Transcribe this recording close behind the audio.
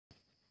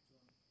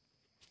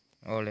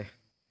ole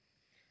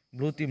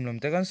blue team lam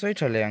te kan soi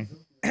thaleng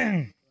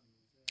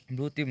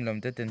blue team lam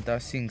te tenta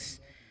sings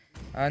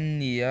an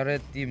ni a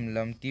red team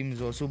lam team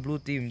zo su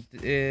blue team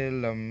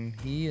lam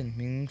hi an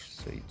ming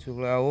soi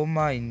chula o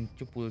main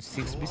chupul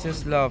 6 pieces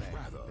love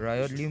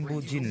riot limbu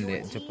jin le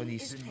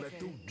japanese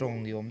strong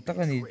ni om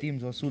takani team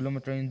zo su lam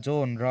train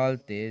john ral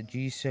te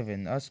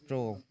g7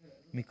 astro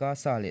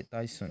mikasa le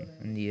tyson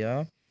nia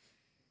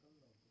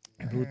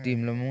blue team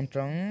lamung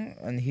tang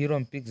an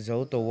hiron pick zo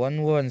to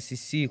 1-1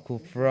 cc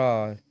kufra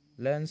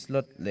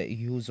landslot le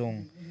yuzong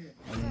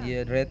an ye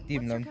red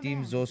team lam team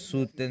zo su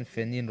ten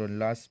fenin ron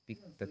last pick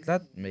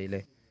tatlat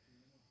mele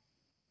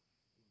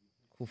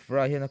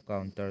kufra hian a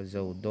counter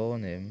zo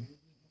don em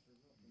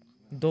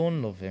don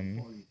lovem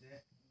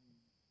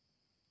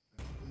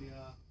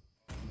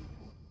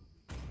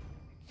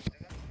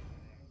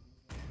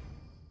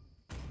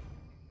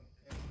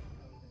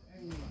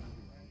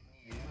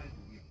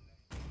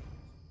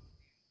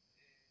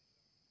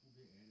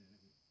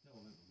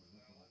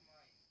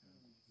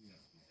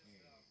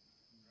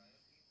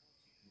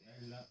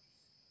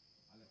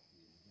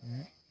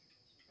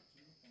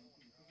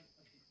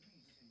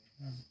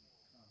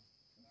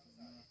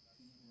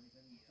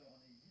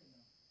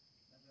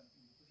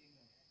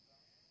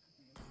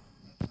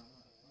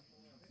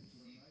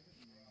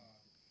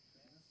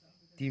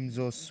team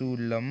zo su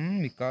lam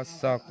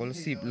mikasa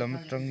kolsip lam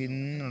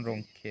tangin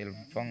rong khel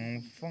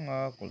fanga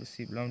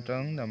kolsip lam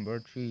tang number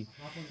 3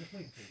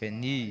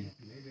 feni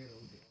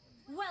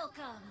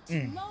Welcome to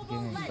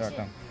Mobile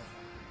Legends.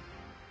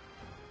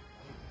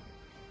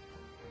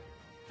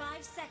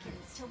 5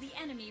 seconds till the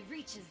enemy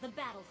reaches the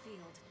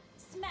battlefield.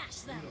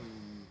 Smash them.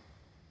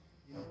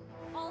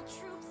 All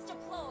troops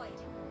deployed.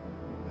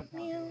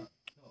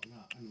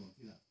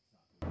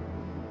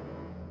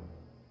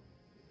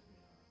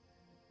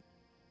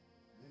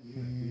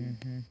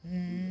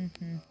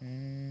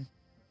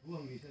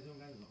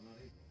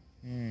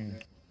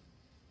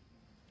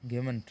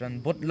 Game an tran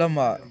bot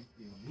lama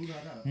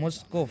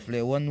Moscow le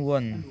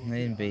 1-1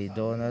 ngain be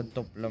dona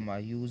top lama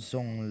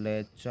yuzong le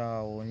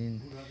chao nin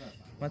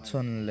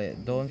machon le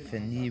don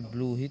feni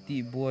blue hiti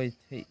boy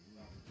thei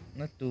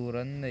na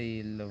turan nei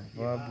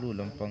lava blue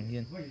lampang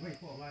hian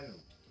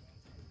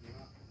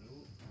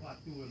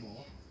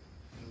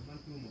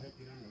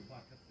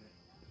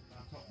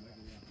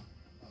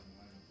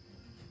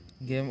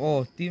game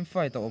team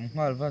fight om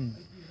ngal van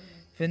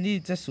feni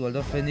cha sual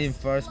do feni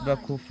first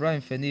blood kufra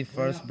feni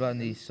first blood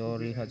ni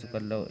sorry ha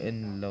chukan lo en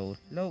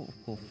lo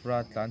kufra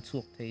tlan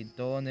chuk thei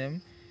donem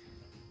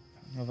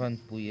van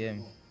puem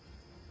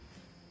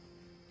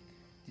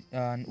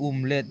an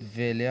let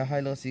vele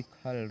hailo si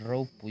khal ro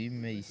pui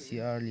mei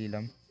cr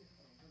lilam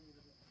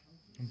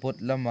bot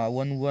lama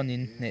 1-1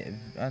 in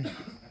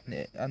ne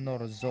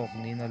anor zok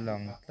ni na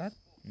lang tlat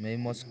mei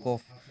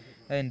moskov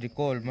en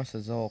recall mas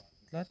zok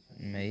tlat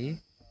mei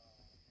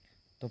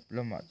top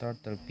lama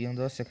turtle piang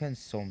do second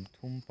som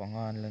thum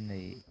pangan la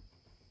nei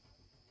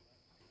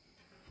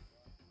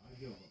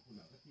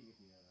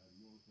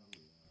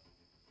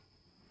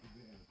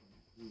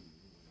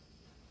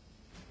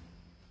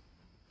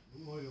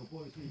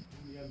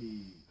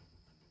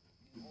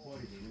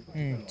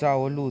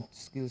chao loot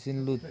skills in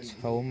loot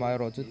how mai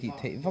ro chu ti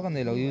thei vak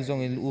ne lo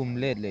yuzong in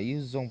let le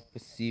yuzong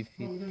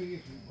pacific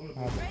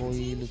a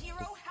koi loot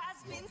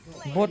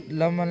bot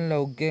laman lo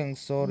geng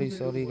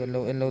sorry ga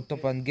lo en lo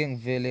topan geng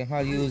vele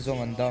hal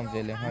yuzong an dam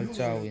vele hal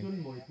chao in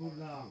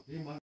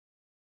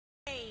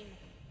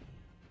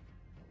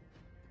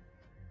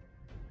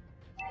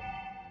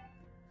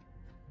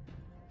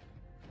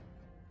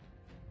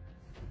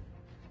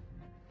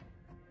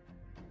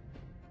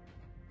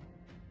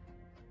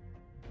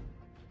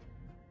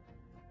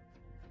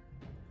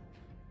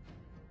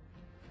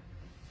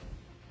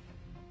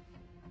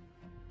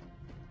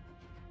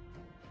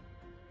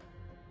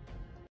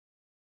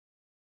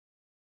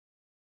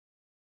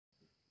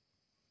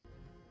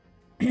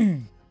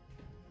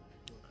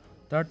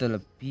turtle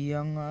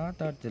pianga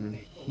turtle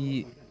hi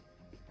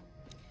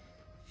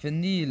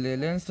feni le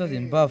landslide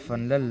in buff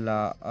an lalla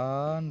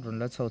an run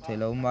la chho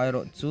thelo mai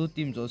ro chu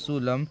team zo su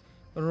lam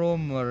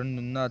romer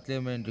na tle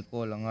men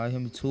recall anga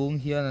hem chung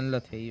hian an la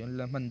thei an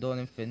la man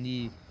don feni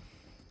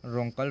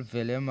rongkal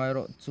vele mai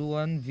ro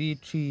chuan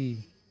v3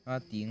 a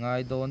ti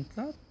ngai don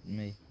tlat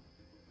mei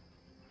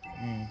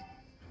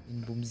in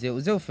bum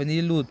zeu feni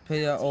loot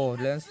pheya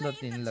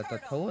landslide in la ta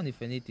tho ani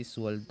feni ti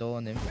sual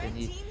don em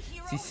feni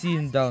si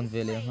sin down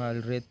vele hal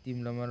red team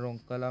lama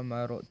rongkala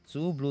mai ro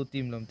chu blue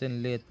team lam ten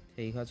let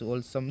thei kha chu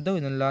all sam do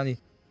in la ni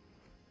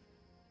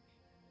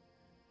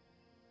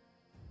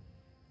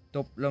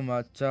top lama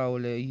chao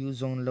le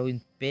yuzong lo in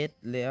pet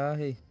le a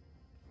he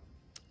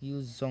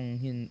yuzong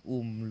hin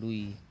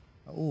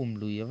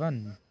lui avan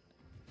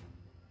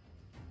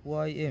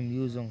ym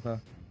yuzong kha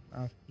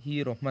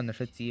hero man na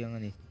chiang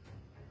ani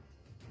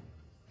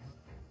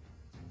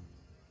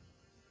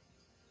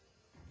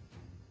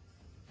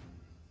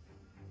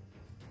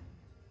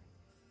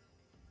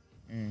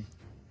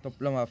top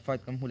lama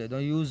fight kam hule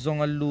don yuzong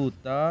a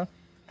loot a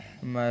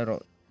mai ro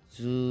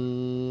chu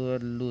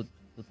loot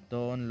put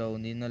don lo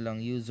ni na lang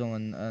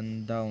yuzong an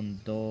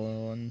down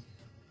don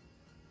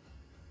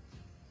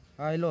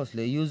high loss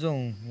le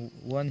yuzong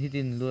one hit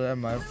in lu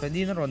ma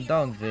feni na ron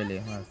down vele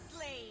ha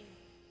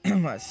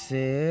ma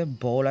se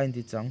ball line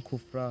ti chang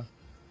khufra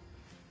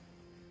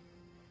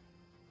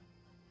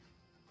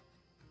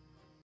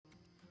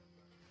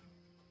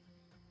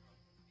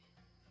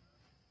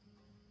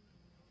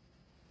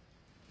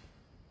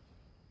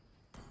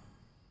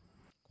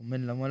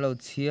comment lama lo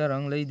chia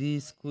rang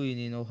ladies queen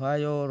in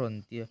Ohio ron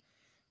tia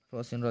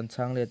frozen ron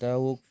chang le ta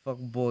hook fuck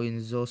boy in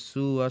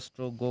Zosu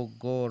Astro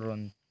go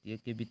ron tia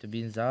ke bit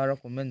bin zara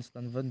comments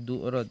kan van du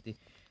ro ti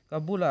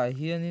kabula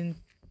hian in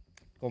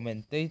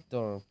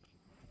commentator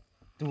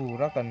tu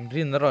ra kan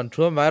rin ron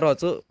thua mai ro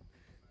chu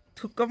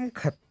thu kam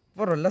khat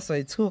por la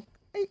sai chuk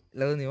ai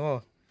lo ni mo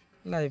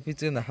lai fi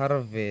chu na har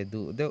ve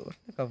du de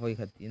ka voi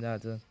khat ina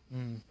chu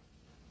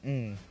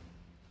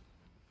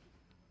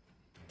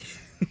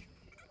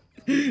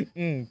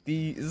ti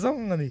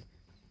zong ani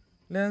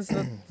lensa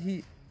hi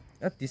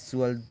ati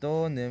sualdo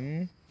nem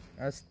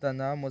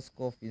astana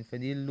Moscow in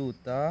feni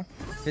luta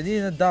feni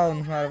na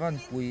down har van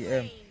pui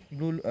em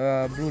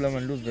blue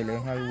laman lut vele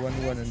ngal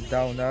 1-1 and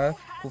down na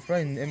kufra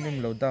in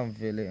lo down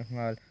vele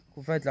ngal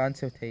kufra tlan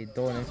se thei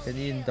don em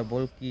feni in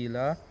double kill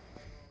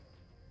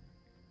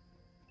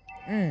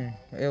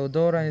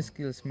Eudora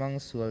skills mang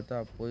sualta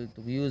poi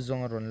tu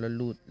yuzong ron la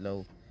lut lo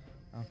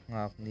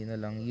ngak ni na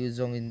lang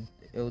yuzong in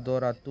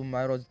Eudora tu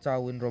mairo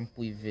chawin rom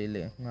pui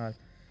vele ngal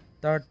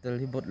turtle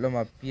hi bot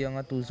lama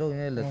pianga tu zo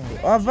ne la tu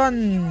avan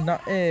na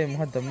em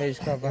ha damage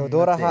ka van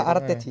Eudora ha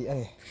arte thi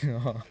ani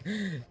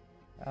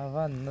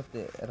avan na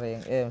te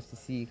reng em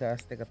si ka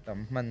ste ka tam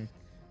man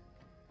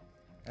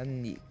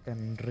ani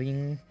kan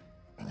ring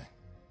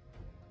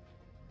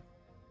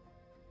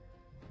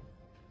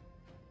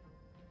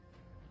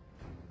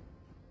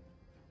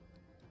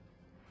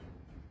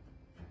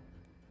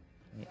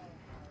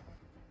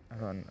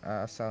ron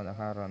sound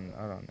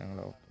ron ang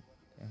lo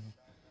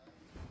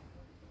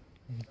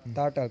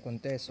turtle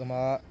contest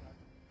oma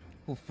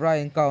who fry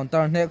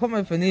encounter ne ko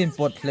mai fini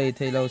pot play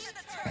thailos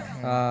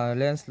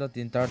lens lot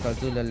in turtle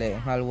tu le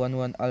hal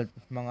 1-1 alt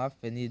mga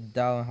fini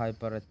down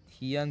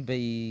hriatthiam be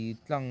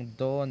tlang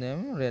donem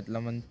red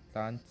laman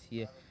tan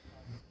chi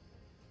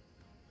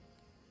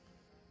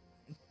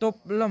top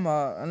lama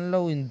an lo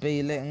in be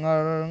le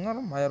ngar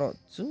mai ro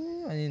chu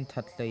anin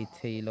that lei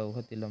thailo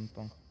khati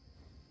lampang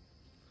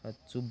khat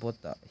chu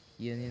bota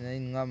hian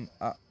in ngam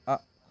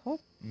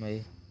hop mai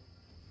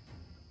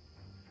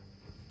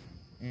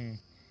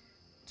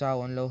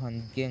chawan lo han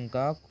geng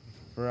ka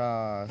fra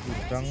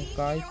hutang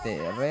kai te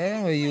re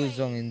yu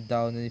zong in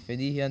down ni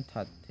fedi hian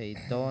that thei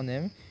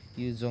donem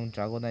yu zong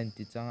dragon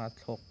ti changa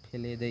thlok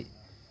phele dei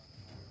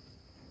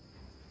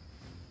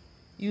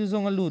yu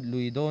zong a lut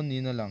lui don ni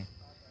na lang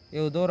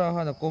Eudora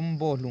hana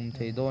combo hlum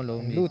thei don lo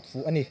mi lut fu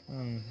ani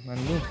man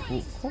lut fu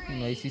khop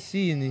mai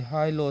si ni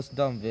high loss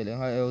dam vele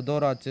ha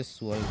Eudora che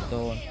sual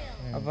don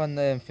avan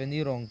na em feni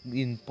rong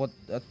in pot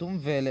atum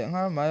vele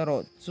nga mai ro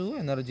chu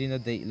energy na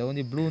dei lo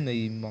ni blue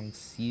nei mang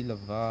si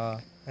lava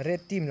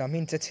red team lam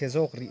hin che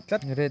chezok ri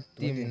tlat red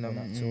team lam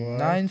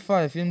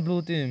 9-5 in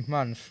blue team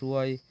man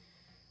shuai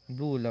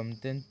blue lam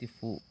 10 ti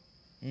fu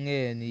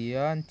nge ni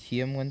an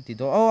thiam ngan ti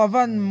do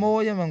avan mo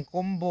yamang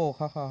combo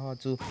ha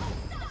chu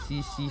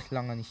si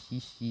hlang ani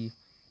si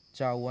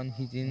chawan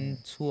hitin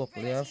chuak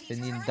le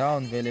fenin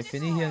down vele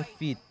feni hian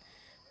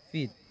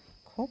feet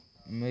khop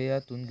meya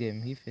tun game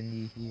hi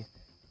feni hi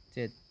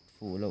chet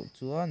fu lo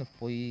chuan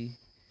poi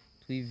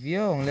thui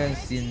viong len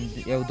sin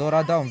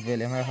Eudora down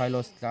vele ngai high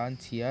loss tlan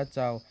chia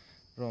chaw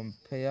rom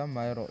pheya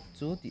mai ro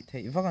chu ti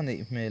thei wanga nei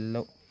hmel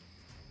lo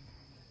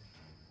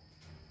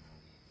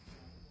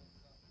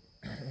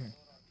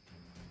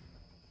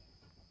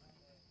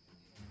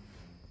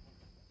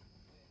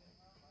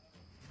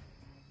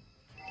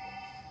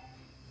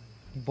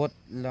bot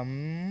lam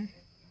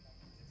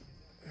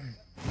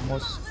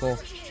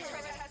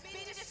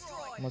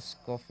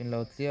Moscow in lo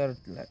clear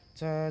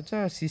cha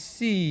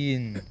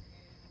sin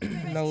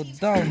lo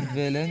down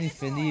vele ni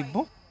feni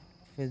bok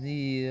feni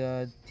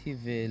thi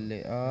vele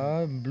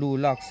blue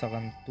lak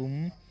sakan tum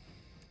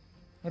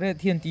red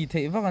hian ti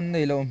thei wakan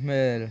nei lo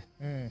mel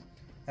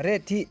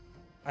red thi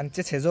an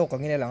che chezok ko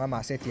ngine langa ma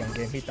se tiang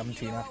game hi tam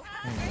thina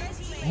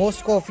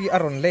Moscow fi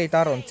aron le ta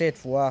ron chet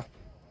fuwa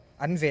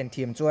an ven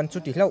thiam chuan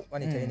chuti hlo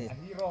ani thei ni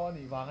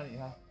ni wang ani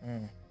ha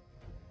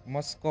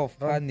Moscow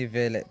fan ni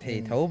vele thei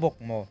thau bok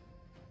mo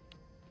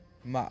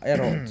ma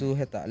ero chu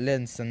heta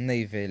lens an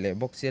nei vele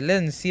box ye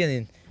lens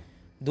sianin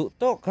du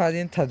to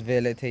khanin that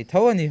vele thei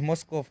thau ani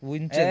Moscow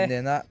win chen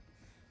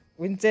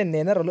ne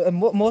na ro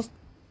mos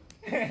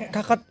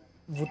khakat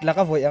vut la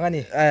ka voi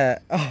angani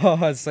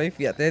sai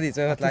fiat te di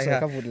cha lai ha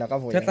ka vut la ka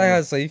voi cha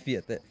ha sai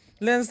fiat te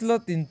lens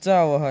lot in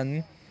chaw han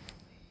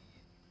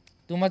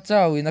tuma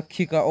chaw in a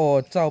khika o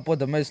chaw po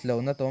da mes lo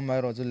na to mai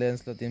ro chu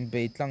lens lot in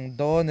beitlang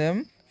donem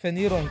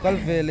feni ron kal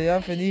vele ya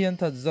feni hian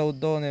that zo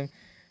donem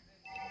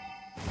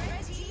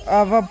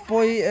ava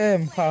poi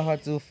em ha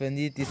chu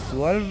feni ti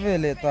sual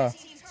vele ta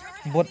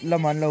bot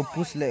laman lo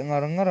push le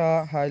ngara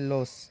high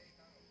loss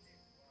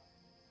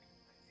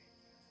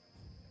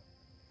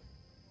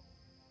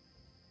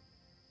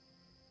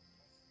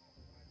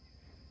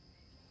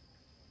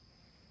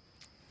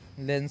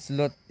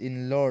Lancelot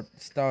in Lord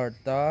start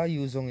ta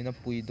usong ina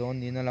pui don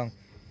ni na lang.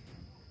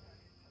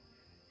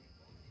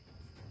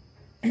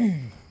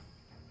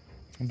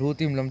 Blue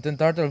team lam ten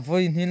turtle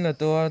voi hin la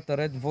to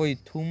taret voi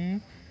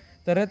thum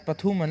taret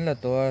pathum an la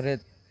to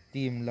red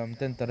team lam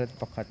ten taret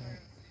pakhat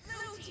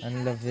an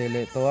la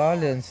vele to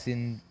lens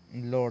in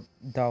Lord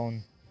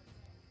down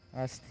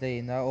as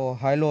play na o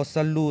hilo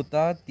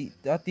saluta ti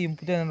a team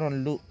puten ron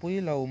lu pui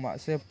lo ma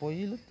se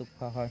pui lu tu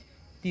kha ha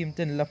team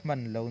ten lap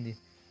man lo ni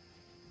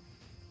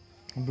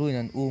blue in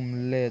an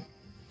let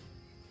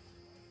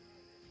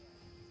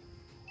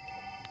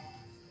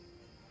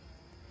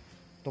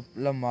top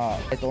lama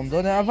tom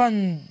do na avan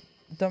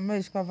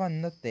damage ka van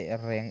na te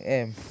reng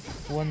em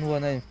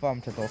 119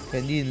 farm that of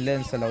penin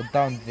lens allow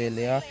down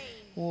vele a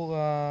u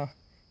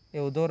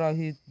eudora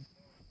hi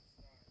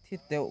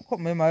teu khop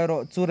mai mai ro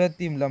chure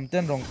team lam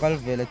ten rong kal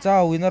vele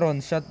cha winner on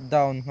shut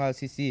down nghal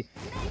cc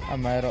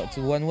amai ro chu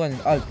 11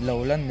 alt low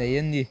lan nei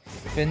ani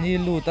peni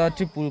lu ta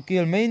triple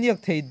kill maniac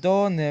thei do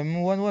nem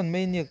 11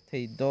 maniac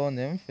thei do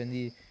nem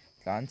peni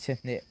tlan che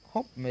ne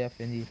khop mai a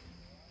peni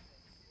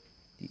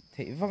ti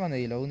thei wanga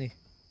nei lo ni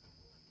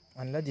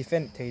an la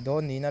defend thei do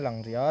ni na lang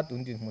ria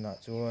tun din huna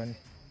chuan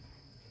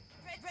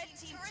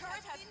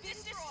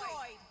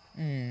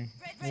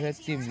red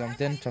team lam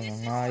ten changa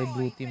ngai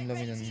blue team lam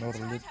in nor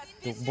lut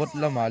tuk bot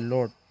lama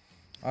lord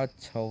a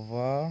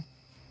chawa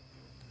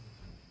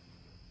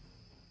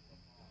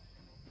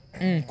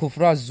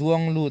kufra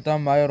zuang lu ta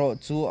mai ro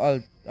chu al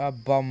a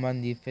bam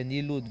ani feni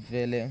lut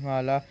vele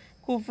ngala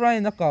kufra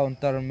in a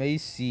counter mai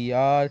si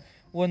a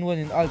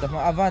 1-1 in alta ma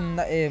avan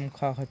na em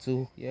kha kha chu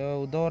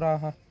yo dora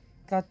ha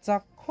ka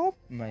chak khop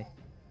mai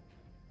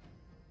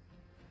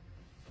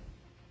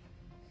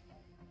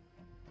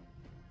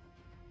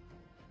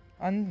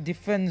an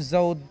defend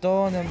zo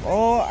don em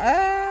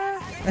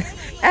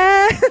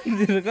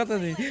dir ka ta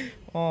ni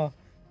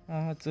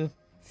chu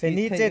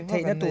feni che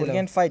thei na tur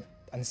ngen fight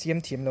an siam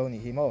team lo ni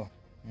hi mo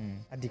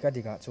adika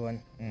dika chuan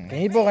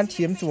ke bo kan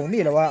team chuang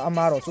mi lawa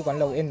amaro chu kan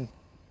lo en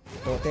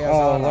to te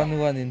asa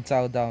 1-1 in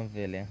chow down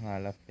vele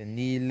ngala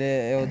feni le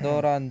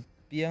eudoran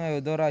piang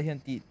eudora hian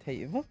ti thei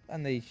vak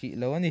anei si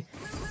lo ani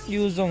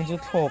yu zong chu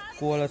thok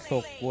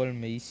kol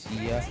mei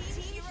sia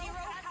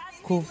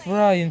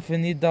kufra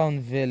infini down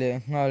vele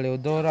ngal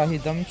eudora hi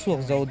dam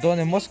chuak zo don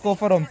e moscow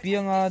farom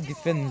pianga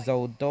defend zo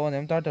don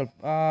em tartal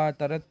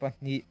taret pa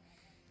ni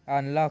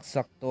an lak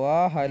sak to a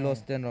high loss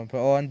ten ron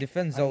on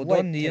defend zo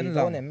don ni an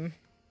lang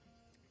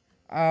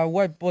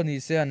white pony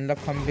se an la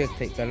comeback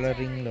thei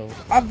coloring lo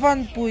avan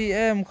pui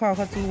em kha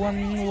chu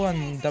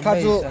 1-1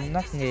 damage an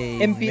nak nge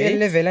mpl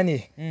level ani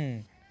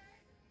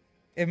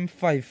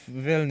m5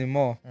 vel ni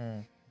mo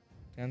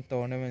an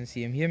tournament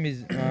sim here is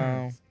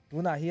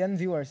tuna hian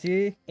viewers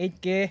si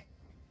 8k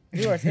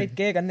viewers 8k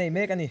kan nei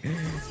mek ani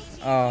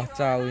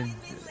chawin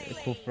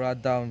kufra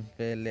down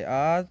vele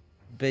a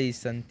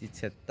base an ti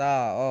cheta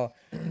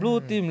blue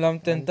team lam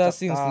tenta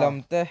sings lam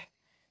te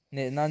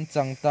ne nan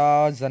changta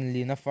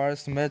zanlina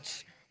first match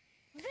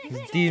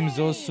team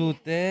zo su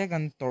te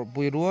kan tor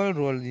pui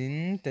rol in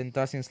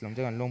tenta sings lam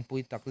te kan long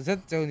pui tak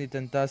zet cheu ni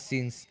tenta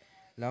sings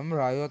lam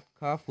riot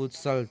kha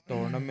futsal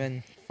tournament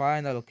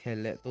final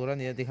khele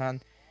turani ati khan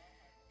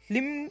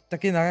lim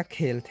takina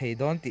khel thei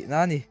don ti na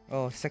ni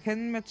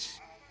second match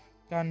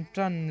kan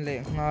tran le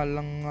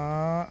ngalanga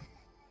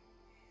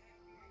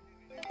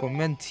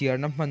comment here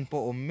na man po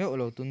me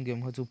lo tun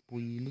game ha chu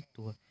pui lu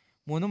tu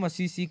mono ma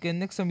cc ken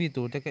next ami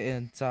tur te ka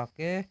en cha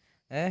ke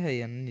he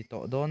an ni to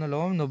don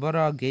alom no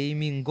bara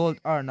gaming gold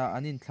arna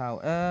anin thlau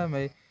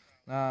mai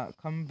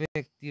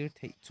comeback tir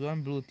thei chuan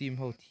blue team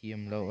ho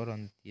thiam lo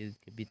aron tir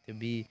ke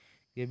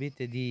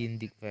bit di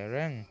indik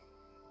vereng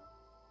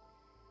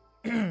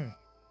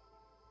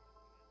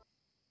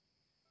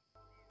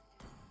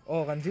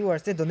kan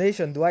viewers te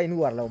donation duai in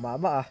war lo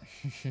ma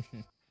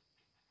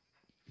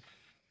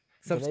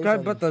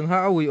subscribe button ha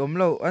awi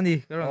omlo ani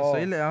karon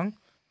sei le ang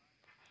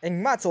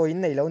engma choin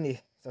nei lo ni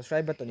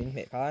subscribe button in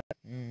me kha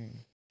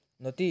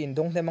noti in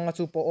dong the manga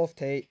chu po off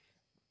thei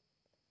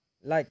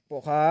like po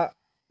kha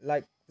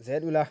like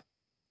zedula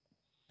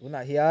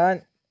tuna hian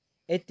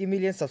 80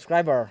 million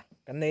subscriber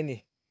kan nei ni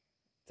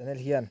channel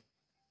hian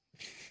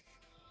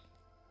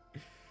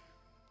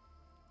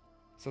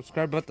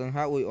subscribe button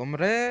ha ui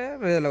omre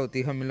lo ti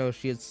hamilo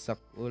shit sak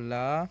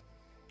ula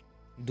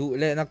du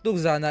le naktuk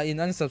zana in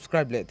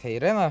unsubscribe le thei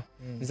renga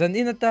zan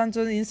in atan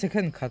chon in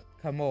second khat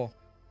khamo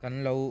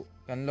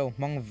kan lo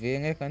mang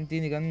venge kan ti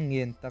ni kan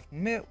ngien tak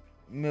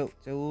me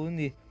cheu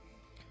ni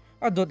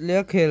adot le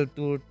khel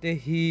tur te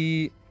hi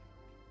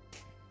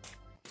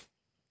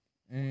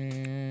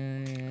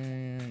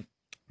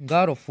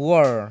God of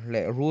War le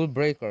rule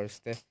breakers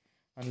te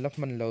an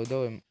lapman lo do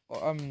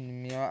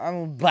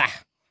bah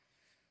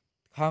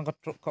khang ka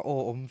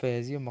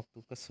ve mak tu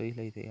ka soi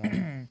lai te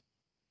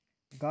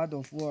God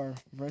of War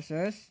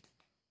versus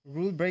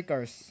rule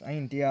breakers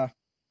India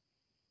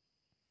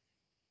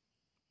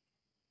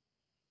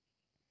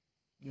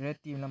red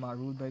team lama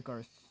rule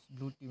breakers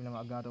blue team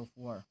lama God of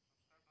War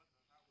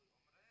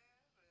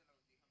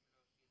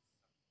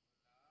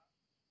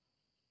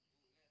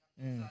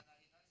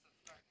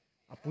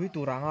apui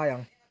tura nga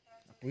yang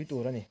apui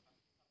tura ni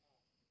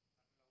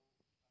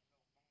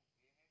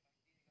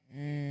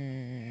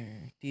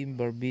team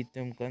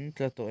barbitum kan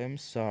tla to em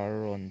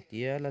saron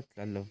tia la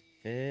tla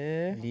love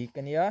li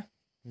kania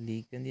li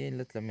kan ye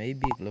la tla mai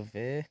big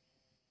love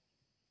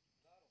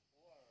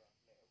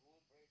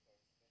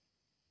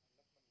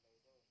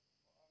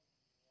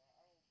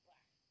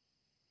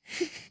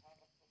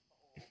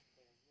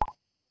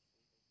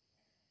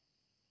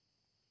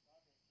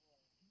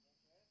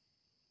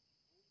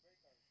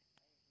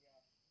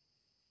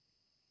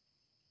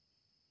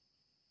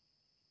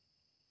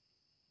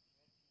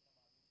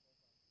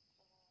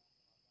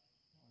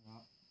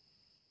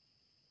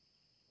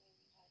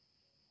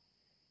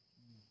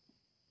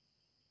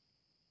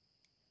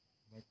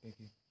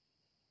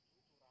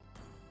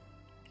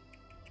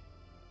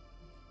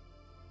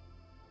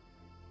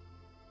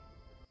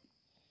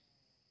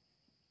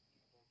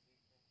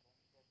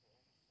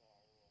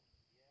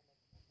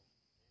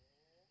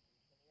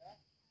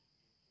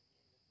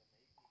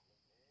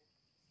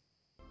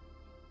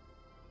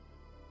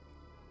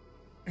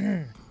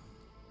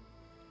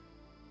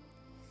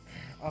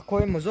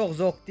akhoi mo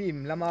zok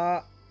team lama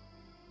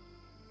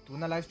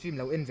tuna live stream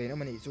lo en ve na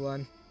mani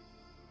chuan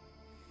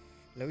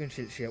lo in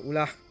sia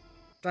ula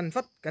tran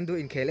fat kan du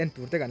in khel en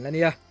tur te kan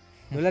lania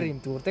nula rim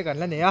tur te kan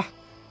lania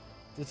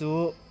chu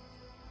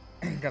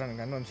garan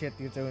kan non set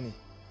tir chau ni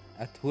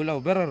a thu lo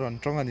ber ron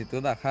trong ani tu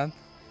da khan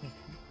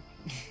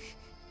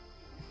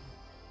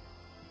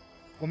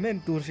comment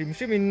tur sim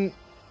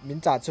min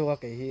cha chuwa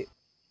ke hi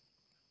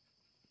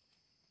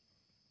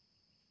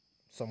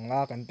somnga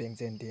kan peng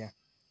chen tia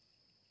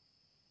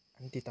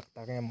anti tak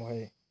tak em mo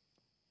he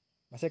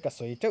mase ka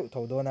soi chau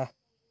tho do na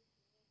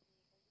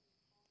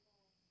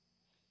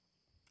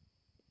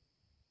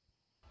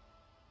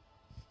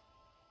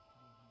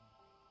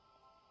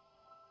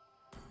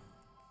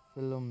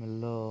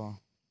Philomelo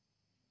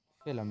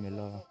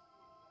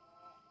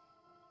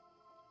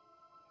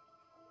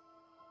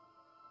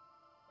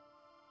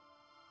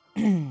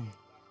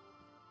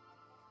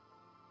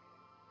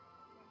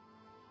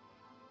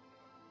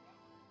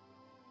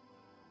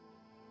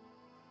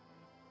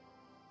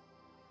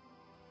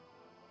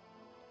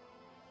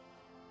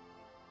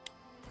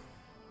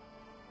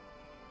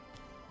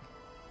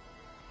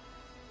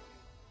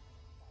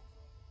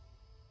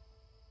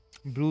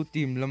blue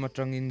team lama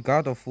in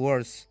God of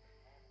Wars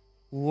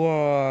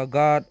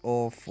God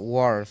of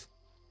Wars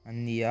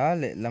ania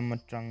le lama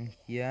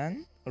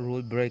hian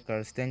rule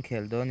breakers ten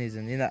khel don is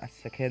in a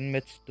second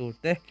match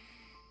turte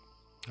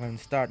and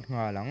start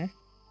ngalang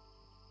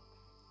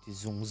ti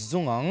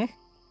zungang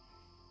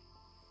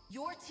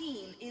Your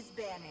team is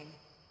banning.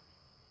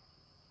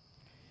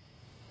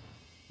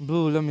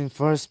 blue lam in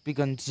first pick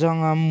and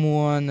changa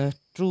muan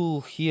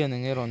true hian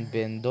ang eron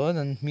ben don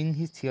and min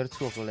hi thiar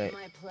chuak le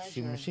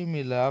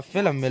simila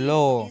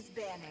Philomelo Is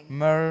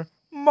banning.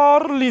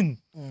 Marlin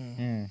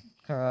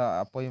ka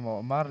apoy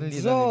mo Marlin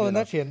zo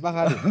na chen ba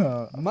kha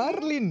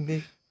marlin ni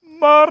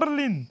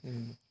Marlin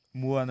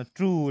muan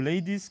true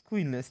ladies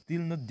queen le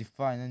still not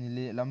defined ani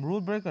le lam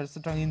rule breakers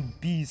tang in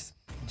beast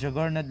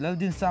juggernaut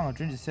ladin sang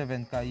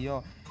 27 ka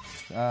yo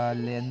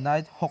le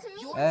night hawk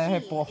he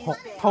po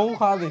hawk thau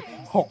kha bi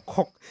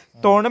hawk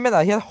tournament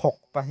a hian hawk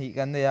pa hi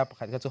kan ya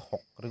pakhat ka chu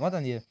hawk ringot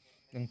ani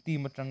ang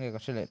team atang ka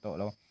sele to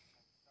lo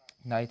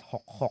night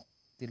hawk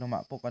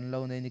tiloma po kan lo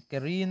nei ni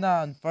Karina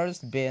and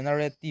first banner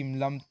team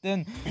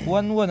lamten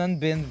 1-1 an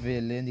ben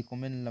vele ni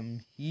comment lam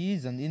hi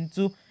zan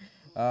into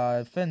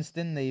fans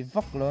ten nei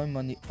vak lo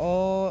mani o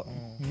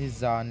ni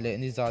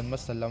zan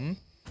masalam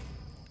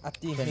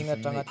ati hinga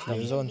tanga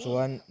thlam zone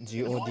chuan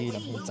god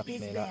lam hin chak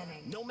Is mela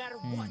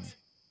banning.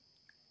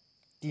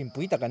 team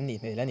pui ta kan ni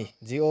mela ni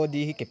god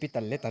hi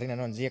capital le tarin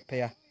anon ziek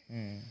pheya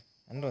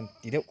an ron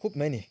ti deuh khup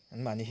mai ni an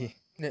mani hi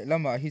le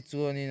lama hi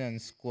chuanin an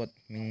squad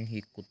min hi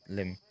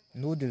kutlem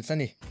noodles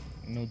ani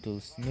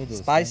noodles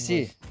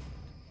spicy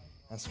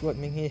an squad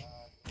ming hi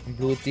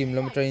blue team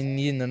lam train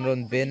in an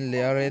ron ben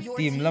le red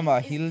team lama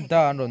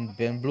Hilda an ron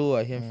ben blue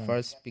a hian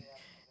first pick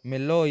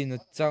melo in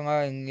changa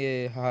nge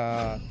ha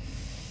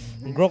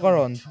grok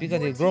aron pick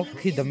ani grok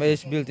hi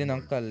damage built in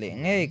ang kal le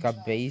nge ka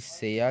base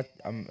se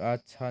a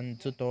chan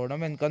chu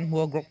tournament kan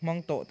huwa grok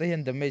mang to te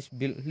hian damage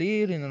built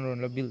hlir in an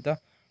ron la built ta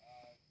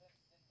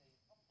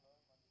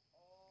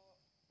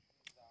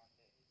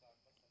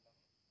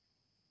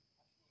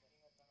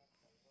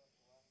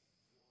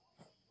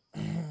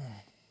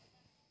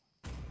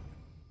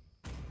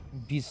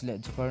bisle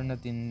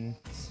juggernaut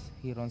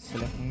hiron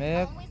select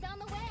mek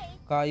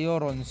kayo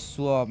ron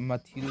swap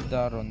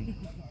Matilda ron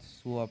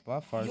swap pa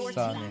Your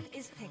farsa team ne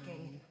is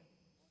picking.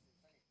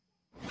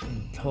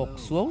 thok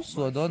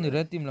suaw do ni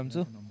red team lam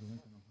chu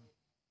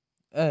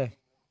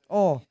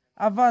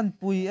avan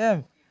pui em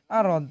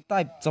aron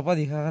type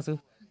chopani kha chu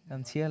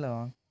kan chia lo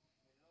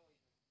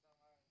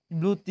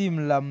blue team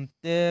lam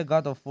te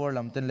God of War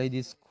lam ten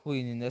ladies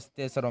queen in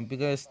stage aron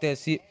pick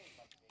Stacy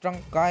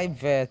trangkai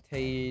ve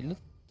thei lu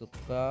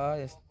tuka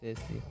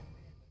Stacy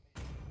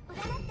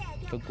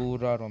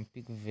Kagura ron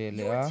pick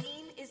vele Your a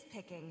team is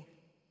picking.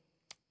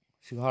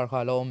 sigar kha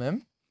lo mem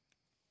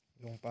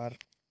longpar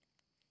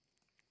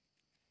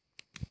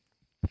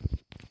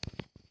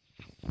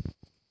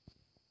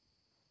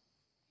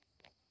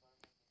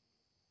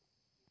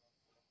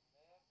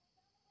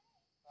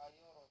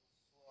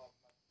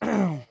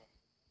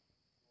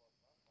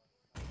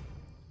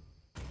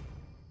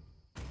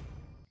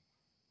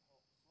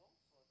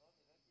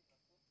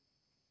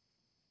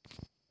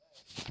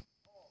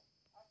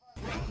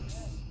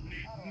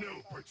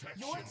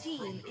Your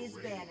team is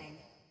banning.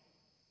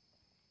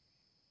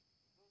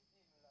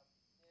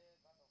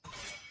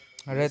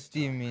 red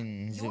team in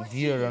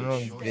Xavier an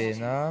ron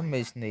bena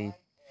match nei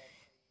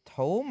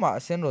tho ma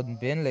sen ron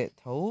ben le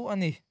tho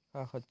ani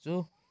kha kha chu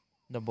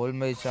double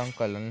mai chang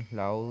kalan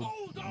lau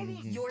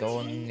Your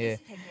don team nge is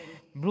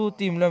picking. blue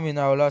team lam in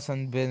awla san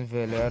ben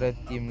vele red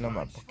team lam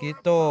a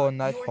pakito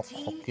night Your hok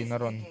team hok is in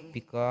ron picking.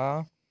 pika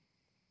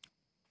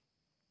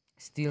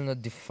still not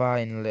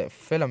defined le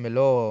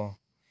felamelo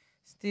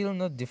still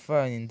not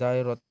defined in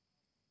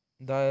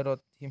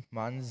dairot him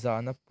man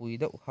zana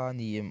puida kha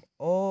ni em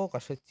o ka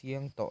se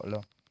chiang to lo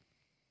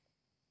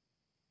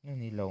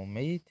ni lo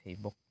mai thei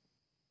bok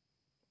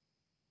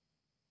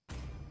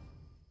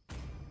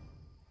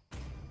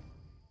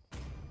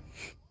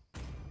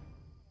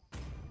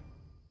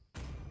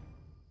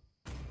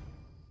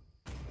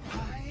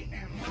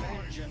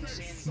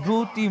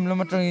blue team lam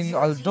atang in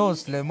aldos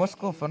le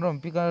moscow fan rom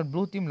pika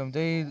blue team lam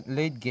dei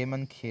late game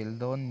an khel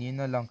don ni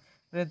na lang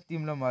red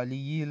team lam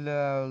ali la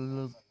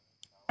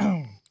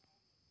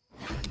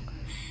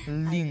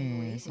ling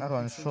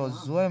aron show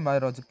zuai mai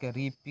ro chu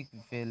carry pick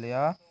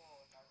velia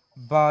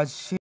ba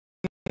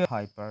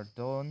hyper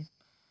don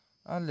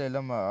ale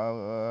lama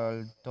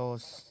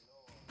aldos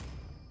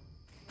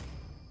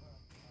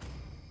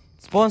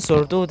sponsor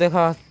tu te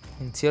kha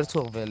in chiar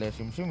chok vele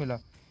sim simila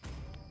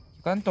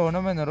kan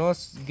tournament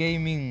Eros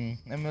Gaming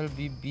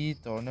MLBB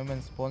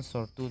tournament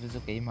sponsor tu te chu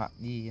keima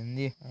ni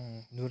ni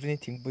nurini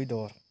thingpui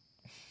dor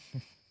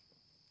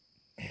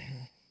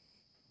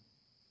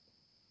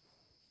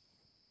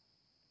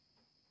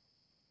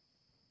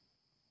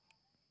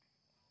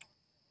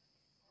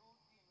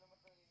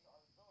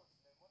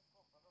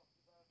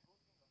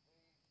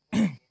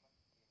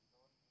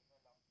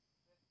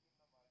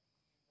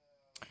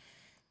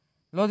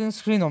loading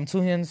screen om chu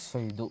hian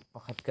soi du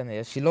pakhat kan e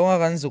silonga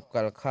kan zuk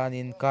kal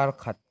khanin kar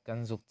khat kan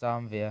zuk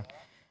cham ve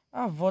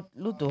a vote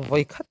lu tu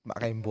vawikhat ma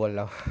kai bol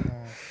lo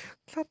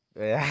khat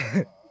ve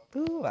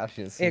tu a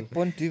shi su ek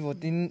pon tui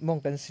votin mong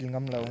kan sil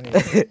ngam lo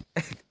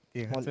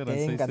ni mol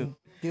teng kan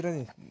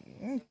tirani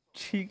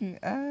ching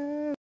a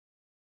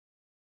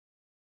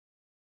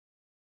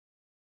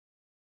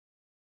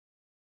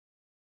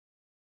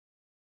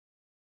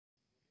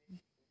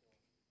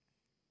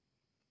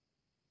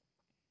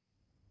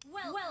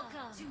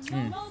Welcome to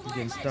Mobile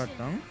game start Legends.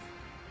 nang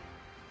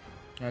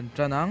and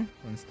tranang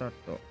and start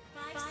to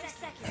 5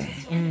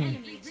 seconds till an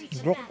enemy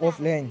reaches drop that off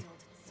lane battlefield.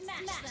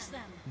 Smash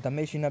them.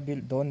 damage na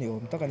build don ni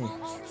om takani All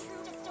troops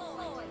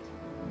deployed.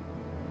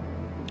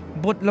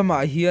 bot lama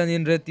hian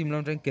in red team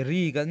lam tang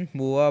carry kan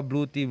mua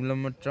blue team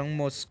lam tang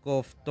moscow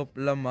top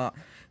lama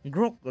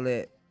grok le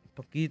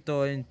pakito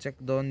in check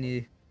don ni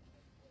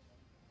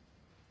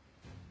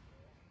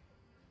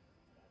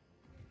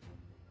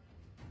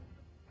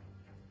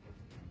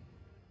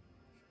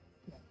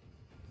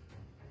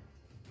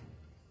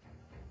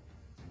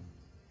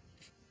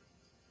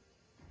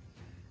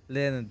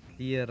len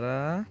clear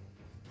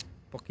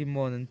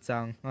pokemon an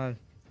chang ngal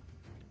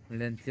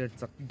len clear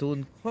chak dun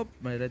khop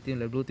mai red team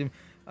le blue team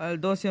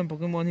aldosian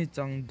pokemon hi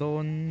chang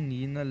don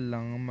ni na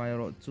lang mai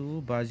ro chu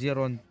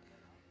bajiron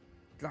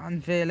tlan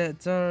vele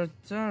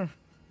char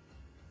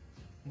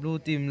blue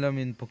team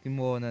lamin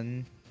pokemon an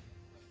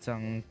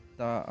chang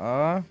ta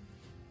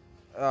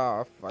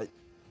a fight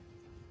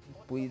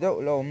pui deuh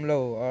lom lo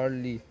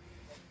early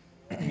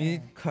mi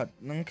khat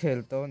nang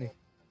khel to ni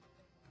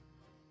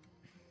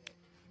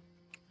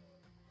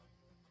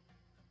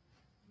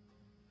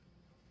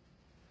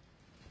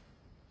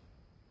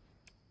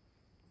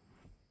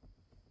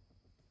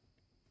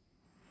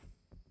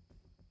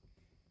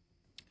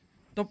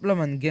top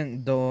laman geng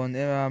don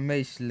era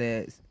match le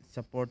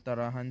supporter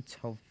han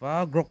chhova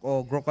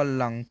grok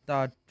lang ta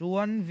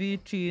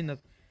 1v3 na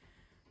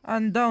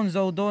and down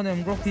zo don em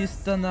grok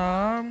histana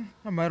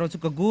mai ro chu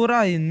ka gura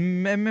in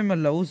mem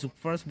lo zuk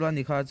first blood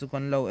ni kha chu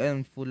kan lo en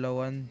full lo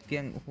an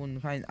geng hun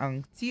hain ang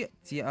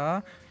chi a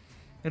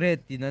red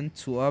tin an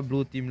chua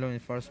blue team lo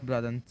in first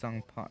blood an chang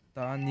pha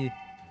ta ni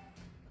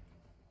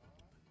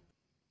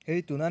hei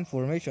tunan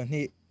formation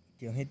hi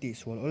tiang hi ti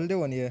sol ol de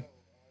wani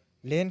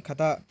len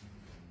khata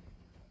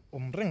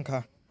reng kha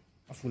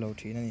a fulo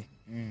thina ni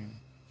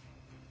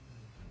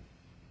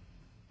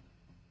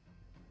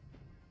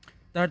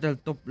Turtle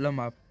top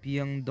lama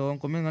piang dong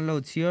comment an lo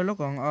cheer lo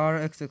kang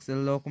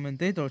rxxl lo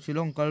commentator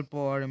chilong kalpo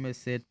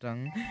rms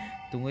tang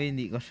tungei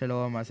ni ka shelo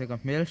ma se ka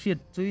mel shit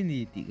chui ni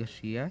ti ka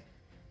shia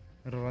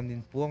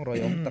ronin puang roi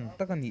ong tak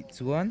tak ani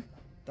chuan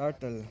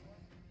turtle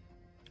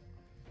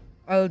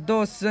aldo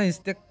sen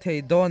stek thei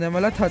don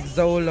emala that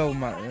zo lo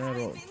ma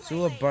ro chu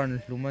burn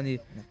lumani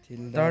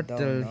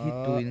turtle hi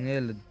tuin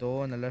ngel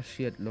don ala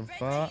shit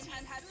lova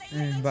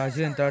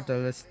bajen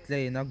turtle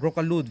slay na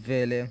grokalut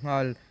vele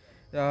ngal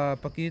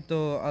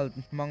pakito alt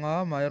mga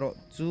mayro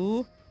chu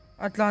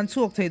atlan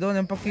chuak thei don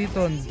em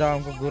pakito down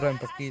ko guran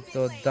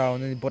pakito down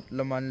ni bot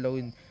laman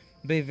loin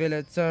be vele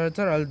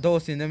char aldo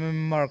sin em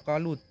marka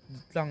lut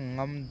tlang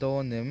ngam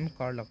don em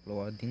karlak lo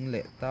ding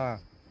le ta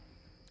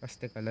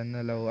astekalan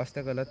na lo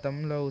astekala tam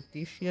lo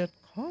t-shirt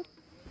khop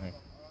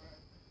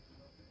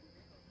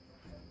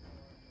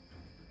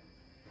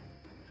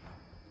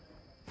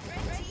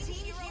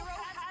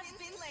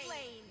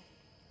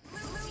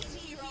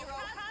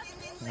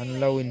an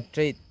lo in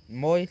trade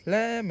moi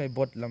hle mai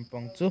bot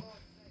lampang chu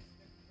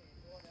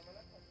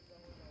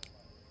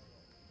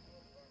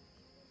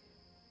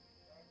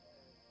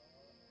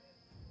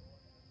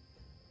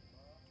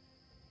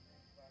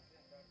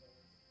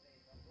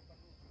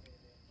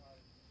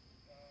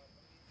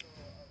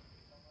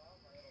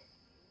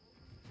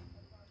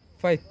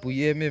fight pui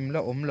em la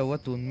om lo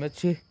atun ma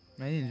chi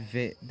mai in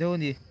ve deu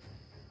ni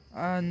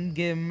an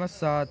game ma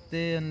sa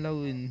te an lo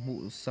in mu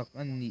sak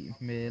an ni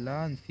mela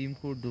an film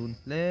khur dun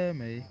hle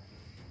mai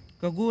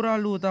kagura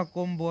luta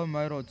combo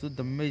mai ro chu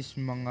damage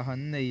manga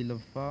han nei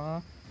lova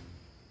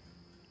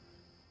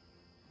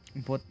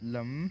bot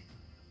lam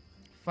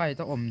fight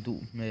ta om du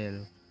mel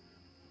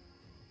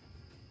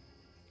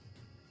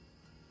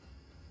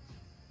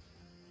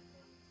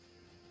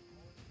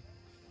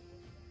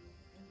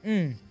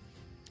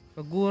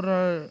kagura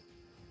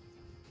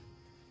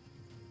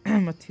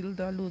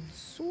Matilda lud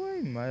suai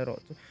mai ro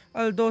chu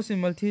aldos in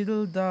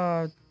Matilda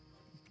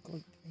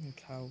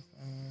cow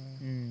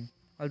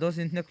aldos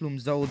in neklum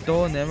zau do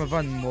ne ma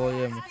van moi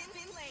em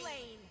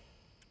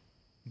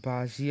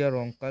Bajia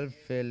rong kal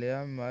felia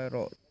mai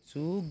ro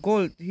chu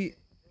gold hi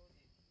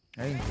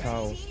ai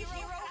thau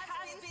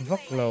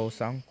vak lo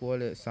sang ko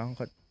le sang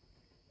khat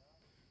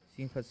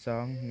sing khat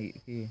sang ni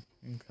ki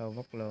thau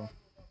vak lo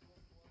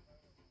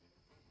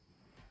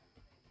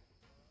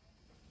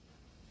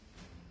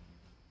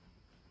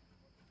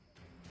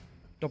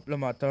top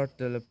lama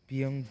turtle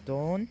piang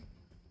don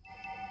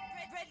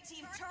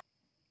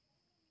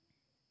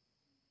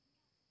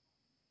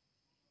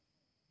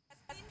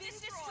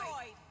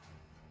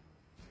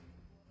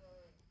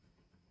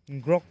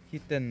grok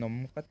hiten nom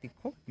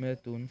katikop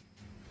metun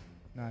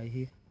nai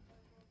hi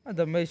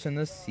adamation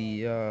na si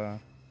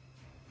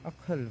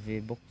akhal ve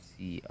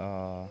boxi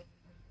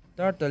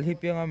turtle hi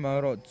pianga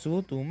maro chu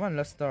tu man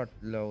la start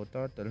lo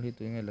turtle hi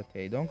tu nge la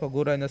thei don ka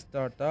gura na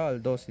start ta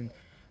aldosin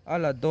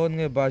ala don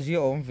nge baji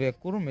om ve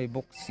kur me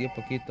boxi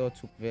pakito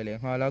chuk vele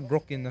hala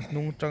grokin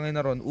nung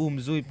tangena ron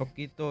zui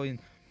pakito in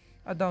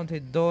a down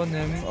thei don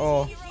em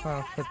ha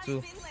khachu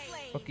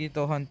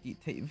pakito han ti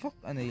thei vak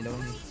anei lo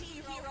ni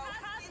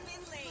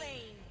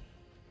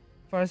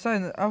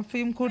Farsign am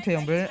film khu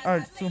theng ber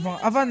art chu mang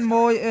avan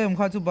moi em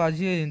kha chu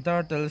baji in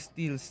turtle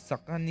steel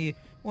sakani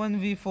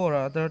 1v4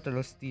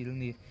 turtle steel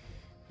ni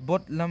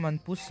bot laman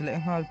push le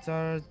hal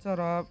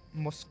chara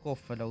moscow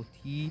falo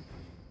thi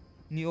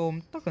ni om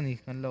takani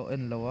kan lo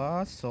en lawa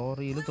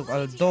sorry lutuk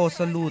aldo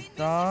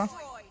saluta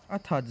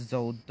athat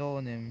zo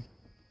donem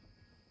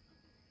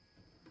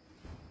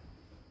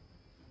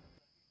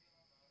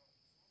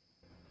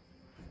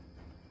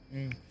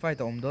fight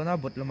om dona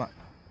bot lama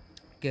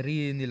keri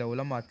ni lo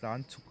lama tlan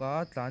chuka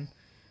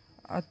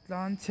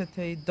atlan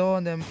chethei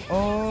donem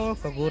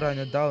kagura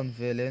na down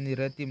vele ni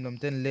red team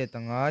lamten le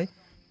tangai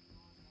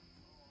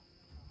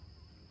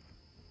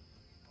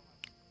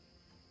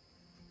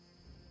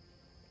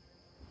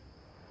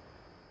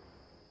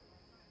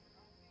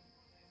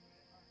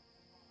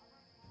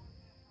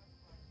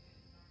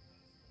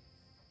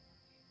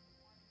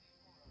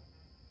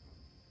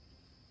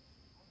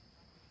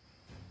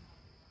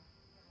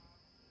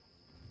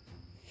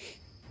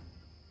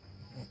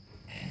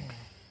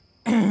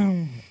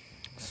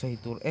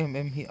Saitur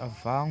hi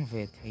avang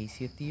ve thei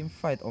si team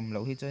fight om lo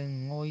hi choi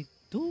ngoi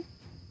tu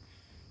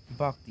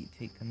bak ti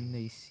thei kan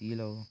nei si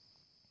lo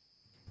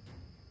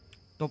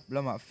top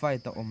lama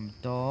fight om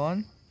don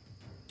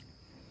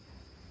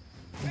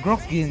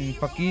grokin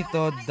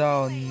pakito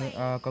down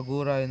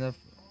kagura in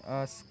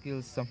skill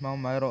samang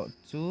mairo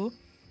chu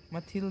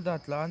Matilda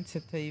tlan che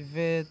thei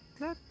ve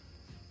tlat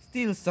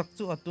still sak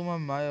chu atuma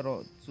mairo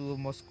chu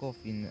Moscow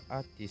in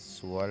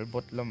atiswal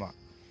bot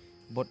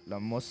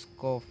lam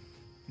Moscow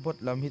bot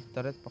lam hit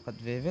taret pakat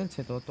vevel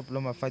cheto top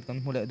lama fight kan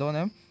hule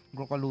donem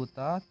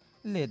grokaluta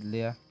led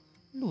le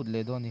lut le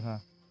doni ha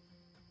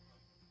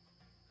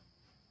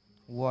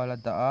wala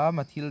da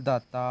Matilda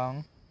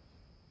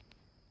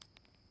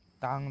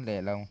tang le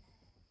long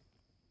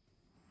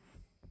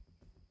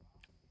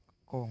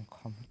kong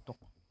kham tok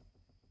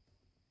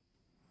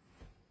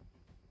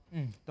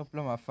top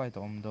lama fight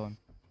om don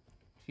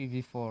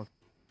 3v4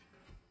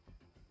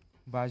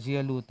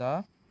 bajia luta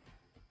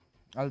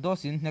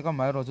aldosin neka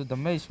mai ro chu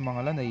damage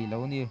mangala nei lo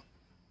ni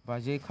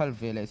baje khal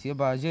vele si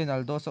baje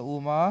aldosa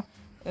uma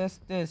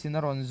este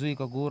sinaron zui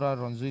ka gura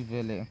ron zui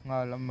vele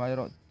ngala mai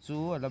ro chu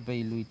ala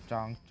beilui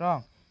tang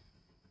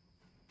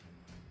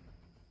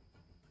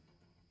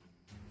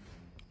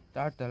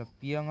turtle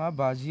pianga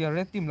baji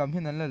red team lam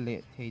hin la le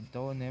thei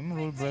do nem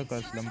rule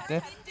breakers lamte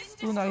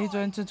tuna hi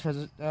join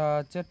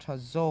che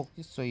thazok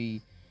ki soi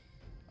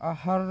a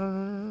har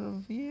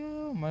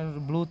view mar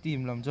blue team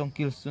lam jong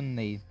kill sun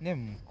nei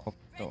nem khop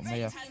to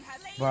maya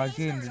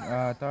baji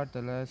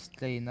turtle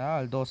slaina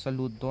aldo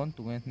salute don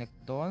tungen nek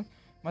don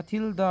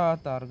Matilda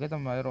target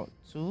mai ro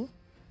chu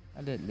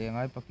ale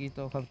lengai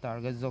pakito khap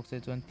target jok se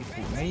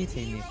 20 nei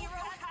thei ni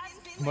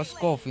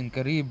Moscow in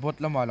kari bot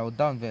lama lo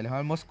down vel ha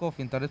Moscow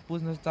in taret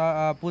push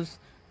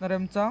na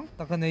rem chang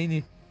takanei ni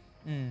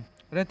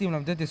red team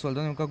lam te ti sol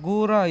don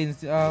kagura in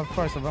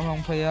first of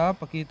hang phaya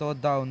pakito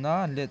down na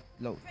let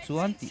lo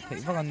chuan ti thei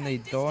wakan nei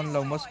don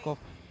lo Moscow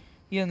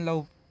hian lo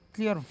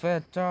clear ve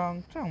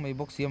chang mai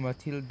box yam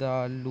thilda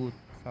lut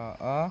kha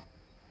a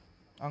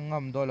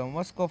angam do lo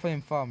Moscow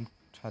fame farm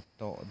that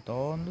to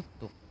don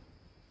lutuk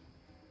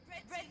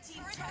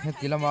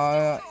hetilama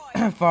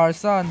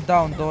farsan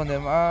down don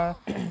em a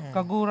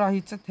kagura hi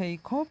cha thei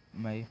khop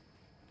mai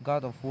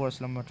god of wars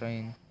lama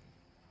train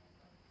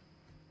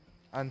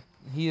an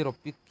hero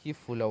pick hi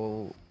fulo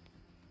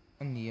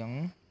aniang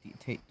ti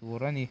thei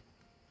turani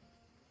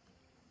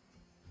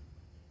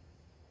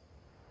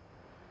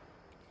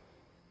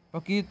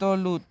pakito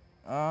lut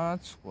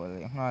chwal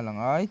ngalang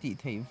ai ti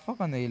thei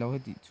faka nei lo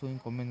heti chuin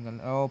comment gal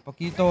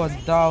pakito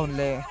down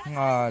le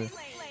ngal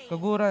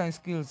kagura and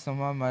skills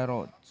sama mai ro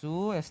chu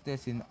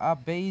estasin a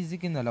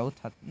basic in lo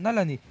that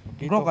nalani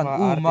broken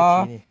uma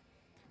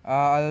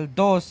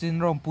aldos in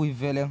rom pui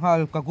vele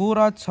hal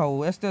kagura chau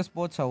estes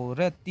po chau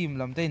red team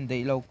lamte in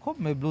dei lo khop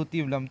me blue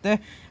team lamte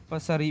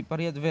pasari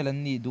pariat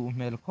velan ni du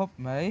mel khop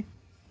mai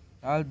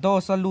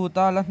aldos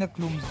aluta la nek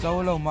lum zo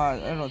lo ma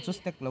ero chu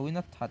stek lo in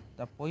a that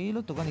ta poilo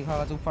tu kani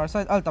kha chu far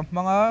side al tam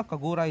manga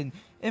kagura in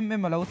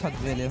lo that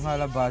vele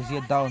hala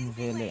bazia down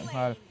vele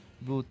hal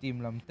blue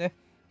team lamte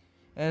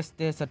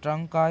estes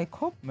atangkai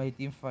khop mai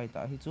team fight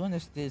a hi chuan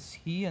estes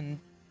hi an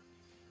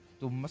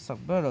tum masak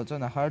belo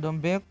chana hardom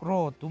back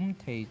row tum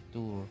thei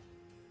tur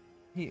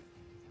hi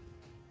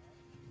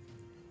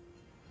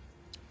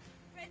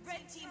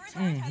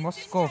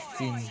Moscow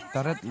fin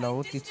taret lo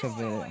ti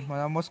cheve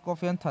mana Moscow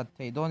fian that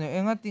thei don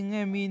enga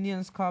tinge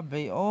minions kha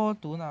be o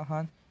tuna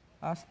han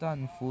astan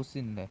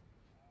fusin le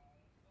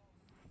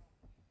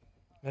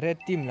red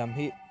team lam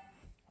hi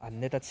an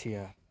neta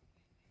chia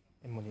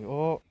emoni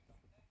o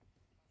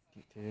ti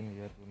then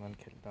ya tunan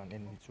khel dan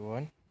en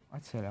chuan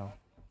achelo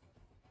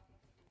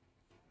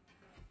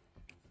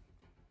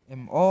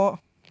mo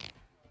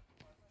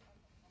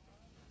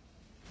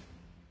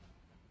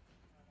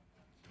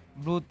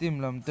blue team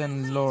lam ten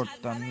lord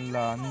tan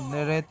la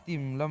red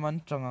team lam an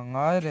changa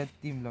ngai red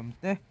team lam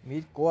te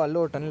mid ko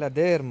alor tan la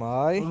der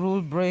mai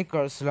rule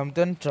breakers lam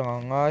ten changa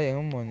ngai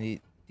engmoni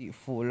ti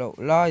fu lo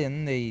la yan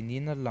nei ni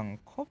na lang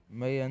khop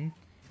mai an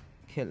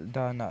khel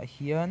dana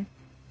hian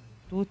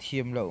tu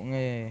thiam lo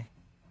nge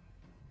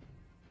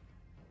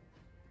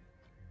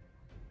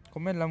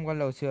comment lam gal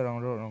lo chirang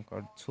ro rong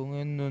kar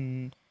chungin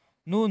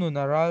nun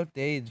naral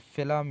te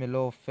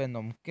felamelo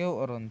phenom keu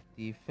oron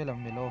ti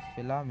felamelo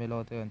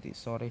te anti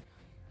sorry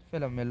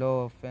felamelo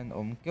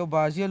phenom keu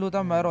bazia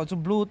luta mai ro chu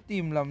blue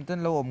team lam ten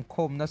lo om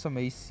khom na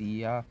samai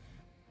sia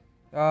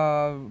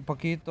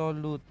pakito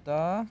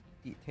luta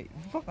ti thei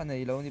vaka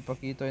nei lo ni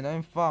pakito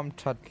in farm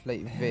that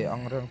lei ve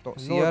ang rang to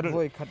sia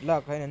voi khatla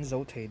kain an zo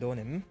thei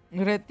donem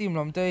red team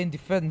lam te in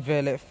defend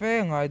vele fe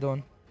ngai don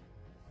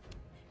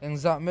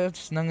engza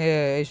match nange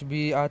hb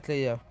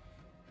atleya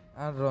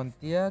rawn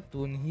tia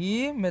tun hi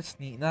match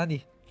ni na ni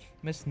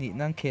match ni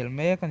nang khel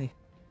me ka ni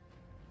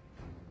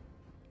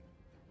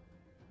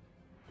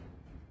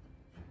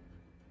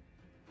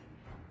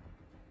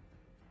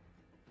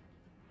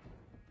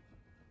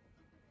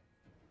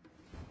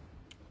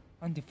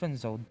an defend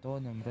zo do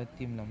nam red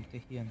team lam te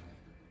hian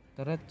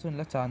tarat chun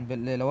la chan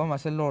bel le lawa ma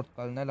se lord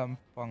kal na lam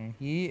pang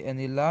hi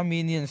enila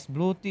minions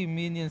blue team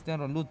minions ten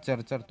ron lut cher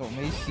to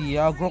mai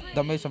sia grok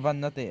da mai savan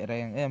na te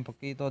reng em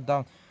pakito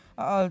down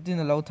altin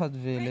lo that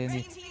vele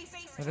ni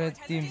red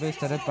team base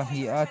tarat pa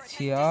hi a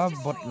chia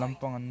bot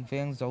lampang an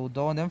veng zo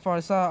do nem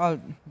farsa al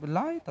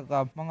lai taka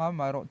manga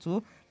maro chu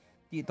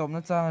ti top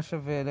na chang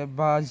shevele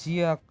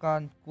bazia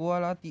kan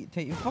kuala ti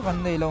thei fakan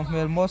nei lo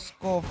mel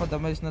Moscow fa da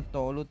mai na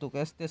to lu tu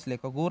estes le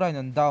kagura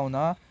in down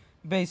na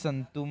base an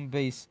tum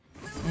base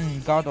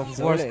god of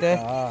wars te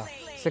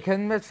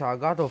second match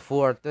god of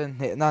war ten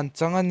he nan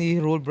changani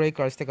rule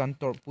breakers te kan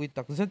tor pui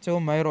tak za cheu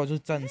mai ro chu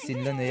chan sin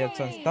la ne ya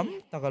chan tam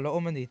takalo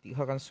omani ti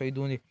kha kan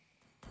soidu ni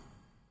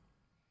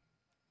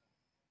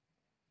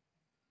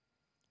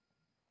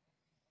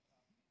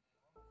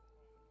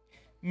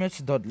match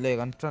dot le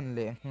kan tran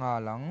le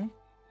ngalang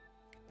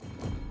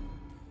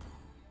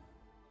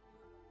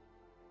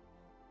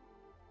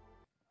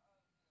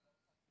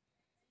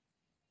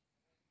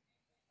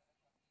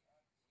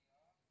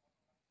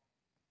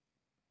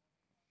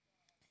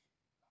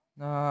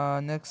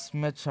next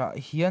match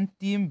hian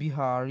team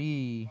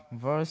Bihari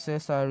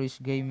versus Eros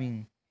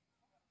Gaming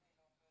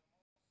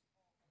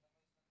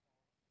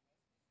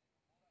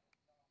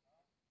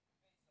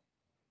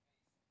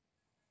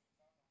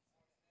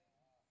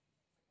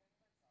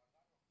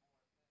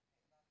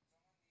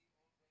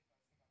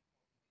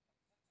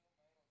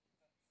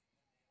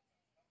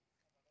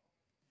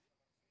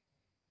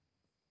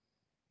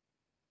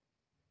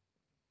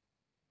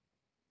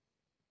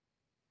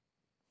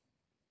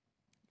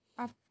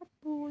apa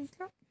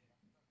buaitsaih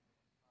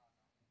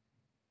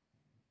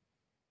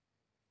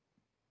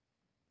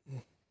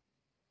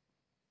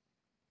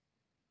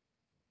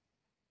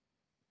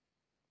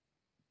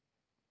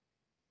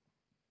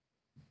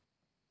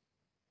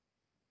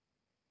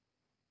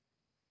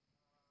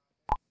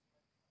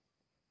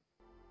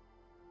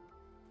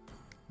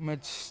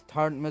Match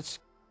third match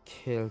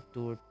khel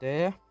tur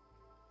te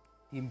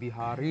Team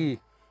Bihari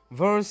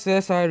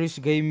versus Irish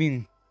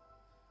Gaming.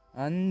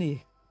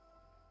 Ani.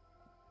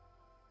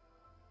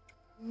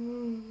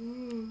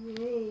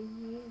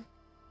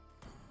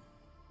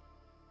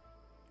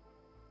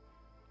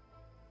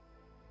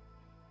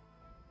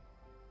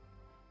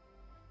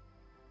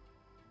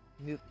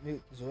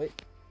 Mute rồi.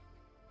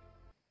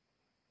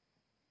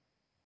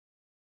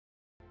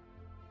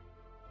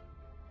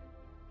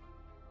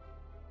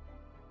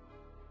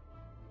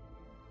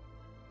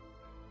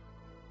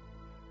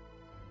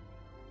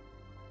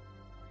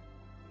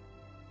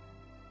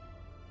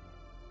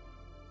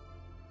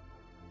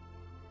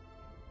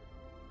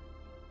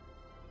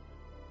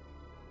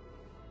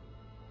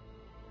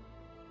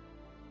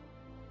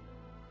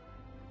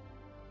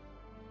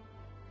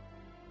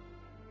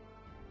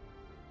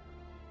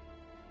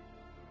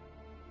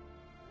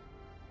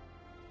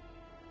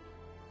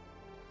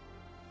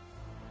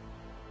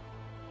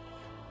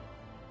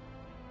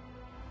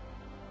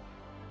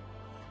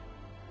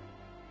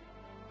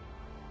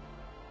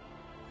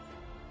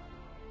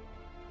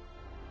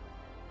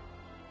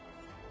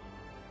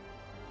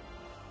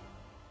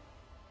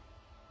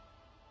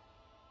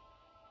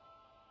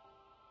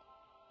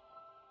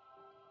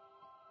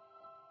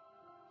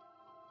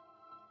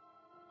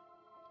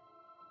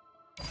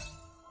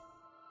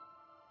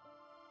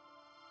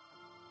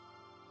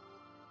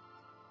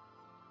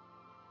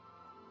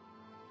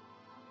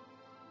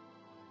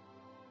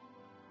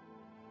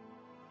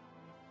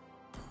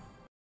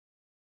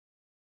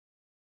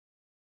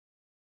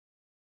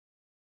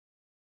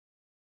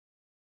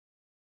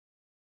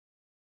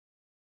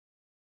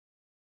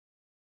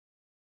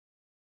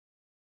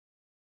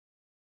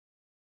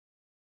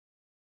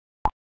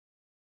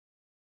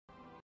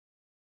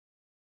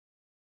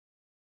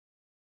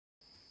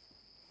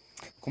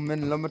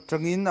 Comment lama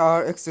trangin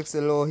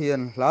RXXLO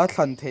hian la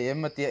thlan thei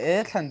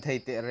ematia thlan thei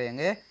te reng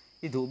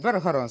I du ber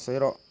kharon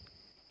soiro.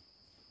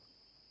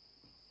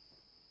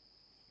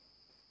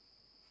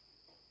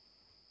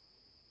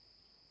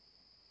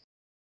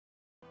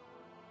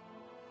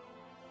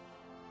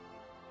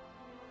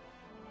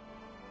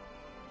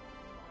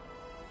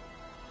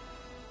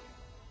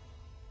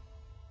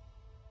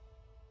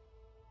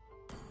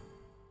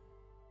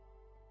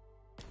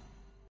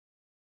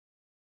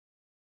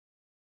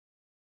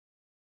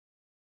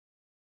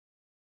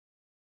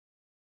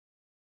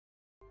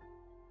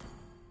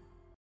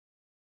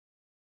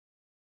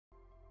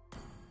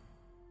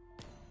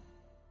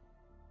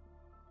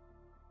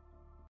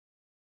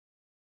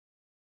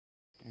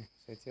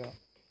 Sai chưa?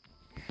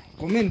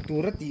 Comment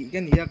tura ti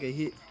cái này cái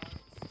hi.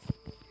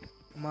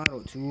 Mà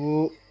rồi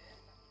chú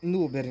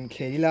nu berin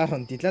kheli la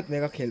ron titlat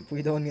mega khel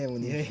pui don nge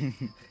muni he.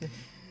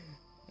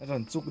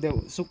 Ron chuk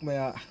deu suk me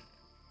a.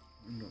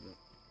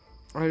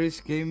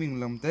 Irish Gaming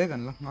lam te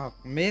kan la ngak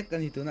mek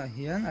ani tu na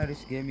hian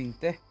Irish Gaming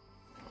te.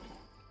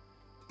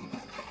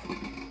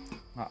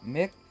 Ngak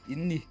mek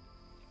in ni.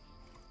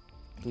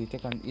 Tui te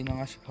kan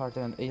inanga shikhar te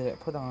kan ele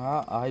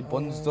phodanga ai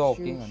bonzo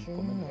king an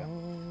comment ya.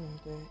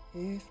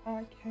 If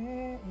I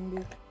can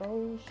be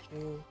close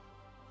to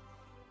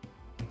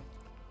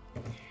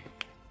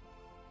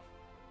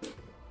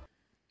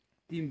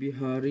Team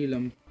Bihari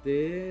lam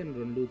te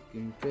ron lut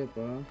king te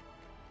pa.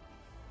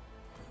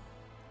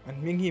 an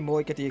ming hi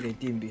moi ka ti cái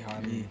team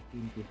Bihari.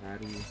 Team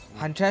Bihari.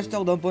 Han trash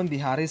tau don pon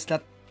Bihari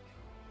stat.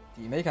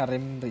 Ti mai ka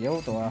rem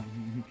riau to a.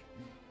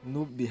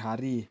 Noob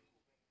Bihari.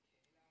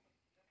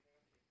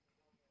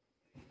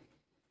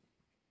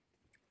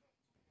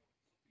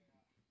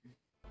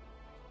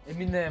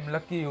 Eminem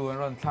lucky you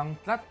ron thang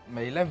tlat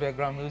mai la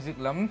background music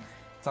lam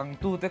chang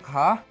tu te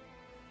kha.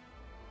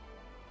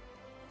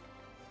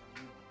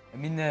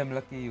 Eminem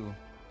lucky you.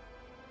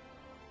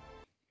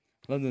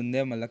 London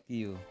name lucky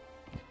you.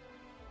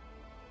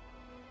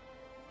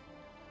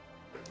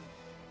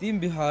 Team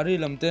Bihari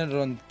lam ten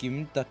ron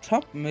kim ta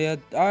thap me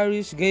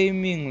Irish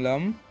Gaming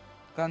lam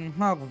kan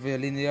hak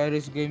velin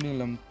Irish Gaming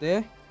lam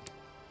te.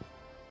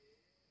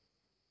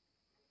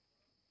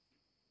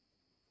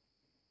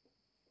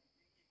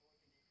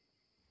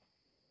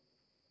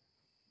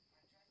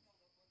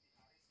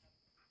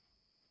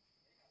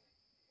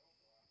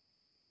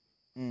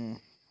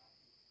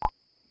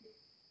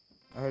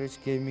 Irish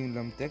Gaming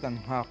lam te kan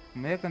hak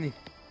me kani.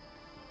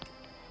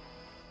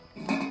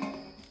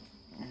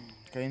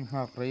 Kain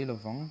hak rei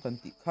lovang kan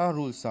ti kha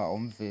rule sa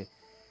om ve.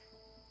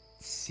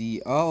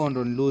 Si a on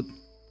ron lut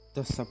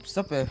ta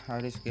sap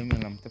Irish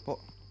Gaming lam te po.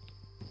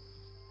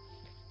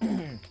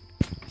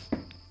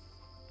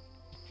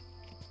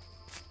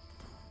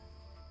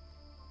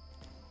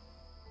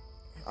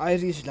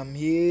 Irish lam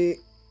hi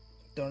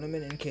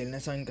tournament in khel na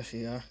sang ka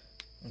sia.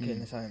 Khel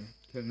na sang.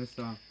 Khel na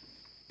sa.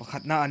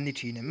 Pakhat na an ni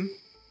thinem.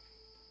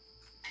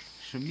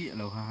 Shami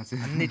lo ha se.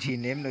 An ni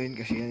thinem lo in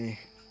ka sia ni.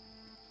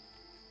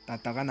 Ta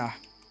ka na.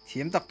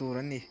 Thiam tak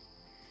turan ni.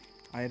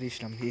 Irish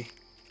lam hi.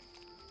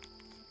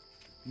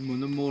 Mo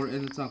no more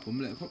en cha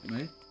kom le khop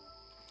mai.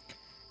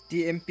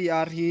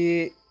 TMPR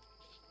hi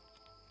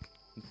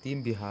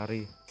Team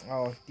Bihari.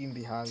 oh team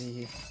Bihari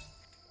hi.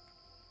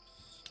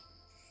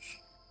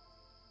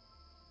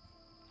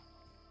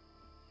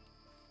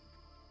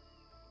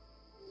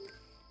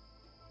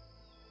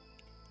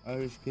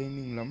 Eros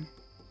Gaming lam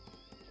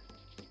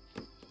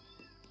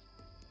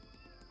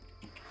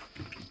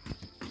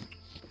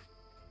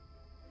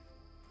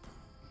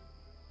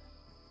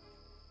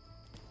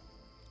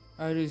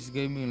Eros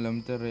Gaming lam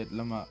te red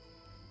lama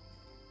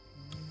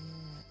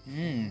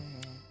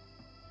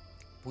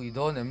pui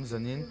don em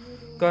zanin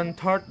kan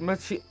third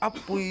match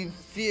apui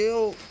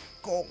feel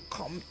ko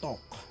kham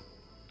tok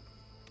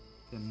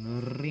kan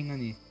ring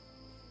ani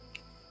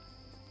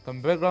kan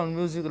background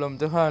music lam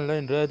te han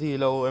line ready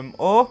lo em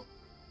o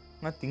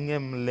nga ting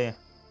em le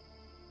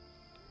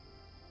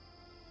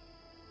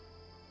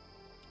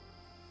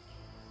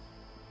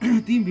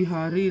team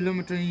bihari lam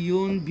tan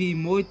yon bi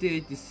moite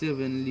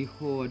 87 li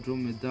ho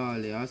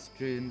dromedale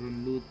australian run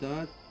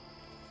lutat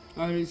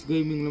Eros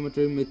Gaming lam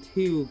tan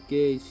Matthew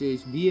KH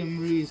BM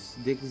Rees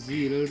Dex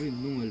Zero rin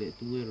nungale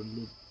tuwer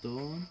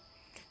luton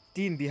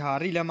team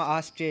bihari lama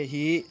Australia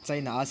hi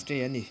China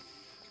Australia ni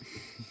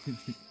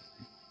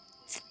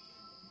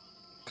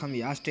kami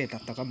Australia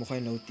tak taka mo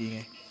khay no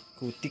tinge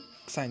ku tik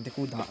sign te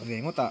ku da ve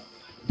ngota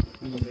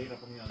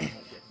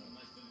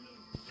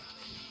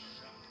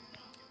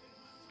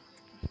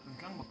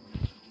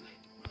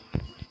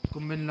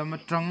comment lama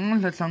trăng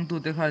là trăng tu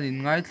te kha din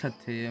ngai that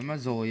the ma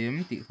zoyem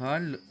ti kha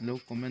lo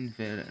comment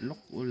ve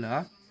lok ula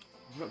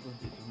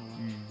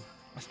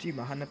asti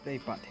ma hana play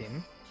pa them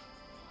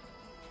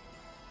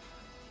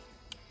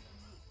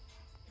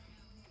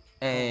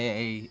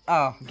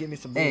give me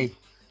some hey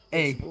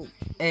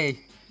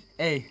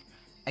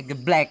I got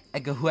black I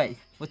got white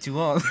what you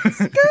want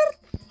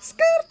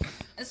skirt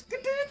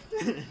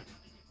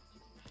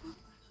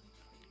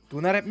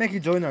tuna rep meki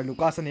joiner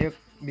Lucas ani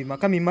mi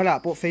kami mala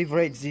po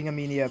favorite zinga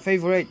minia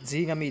favorite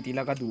zinga mi ti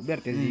laga du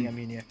berte zinga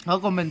minia ha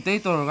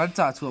commentator kan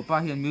cha chu pa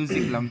hian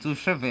music lam chu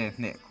shave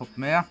ne khop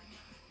me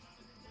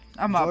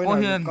ama po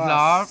hian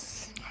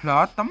la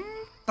tam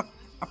tak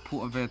aphu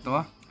ave to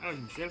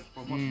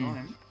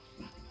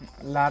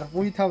lar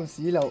pui tham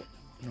si lo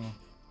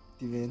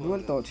ti ve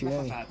nuol to thi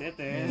ai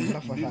la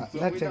fa la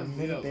chen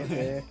min te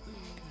te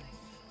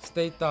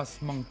status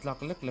mang tlak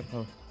lek lek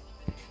ho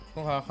ko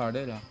ha khar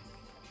de la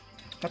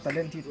ta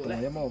talent thi to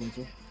ya mo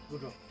chu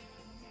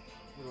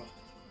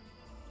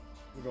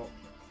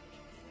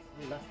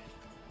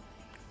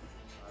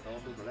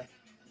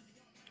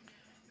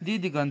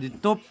di kan di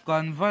top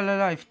kan vala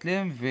live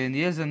claim ven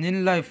yes an in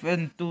live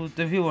and to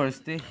the viewers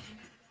te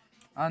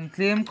an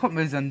claim khop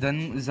me zan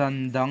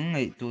dang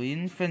ngai to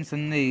in fans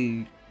an nei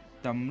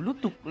tam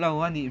lutuk law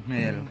ani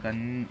mel kan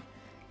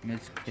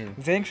match khel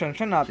veng shan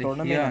shan na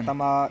tournament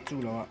tama chu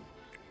lo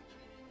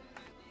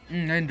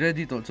line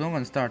ready to chong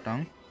an start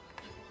ang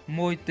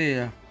moi te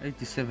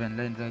 87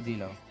 line ready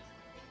law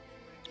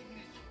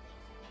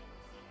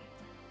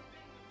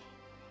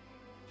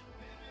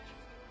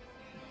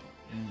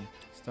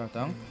start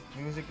ang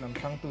music lam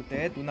thang tu te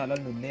tu na lan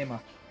nun ne ma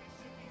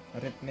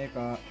rep me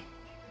ka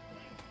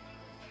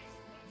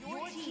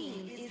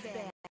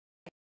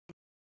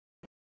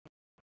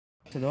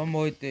Chalo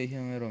moi te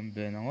hiang ron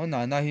ben ang na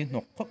na hi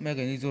nok khop me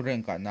gani zu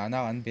ren ka na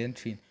an ben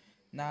thin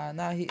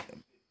na hi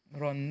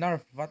ron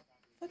nerf wat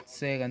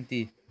se gan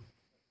ti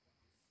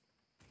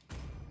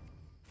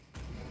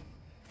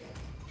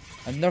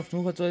an nerf nu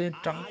ka choi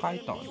tang kai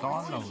to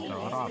don lo da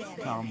ra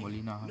ka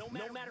molina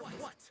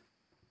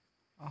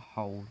a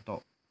hau to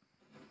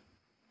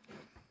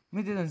mi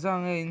tin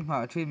sang ei ha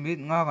thi mit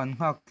nga kan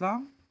hak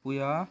tlang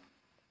puya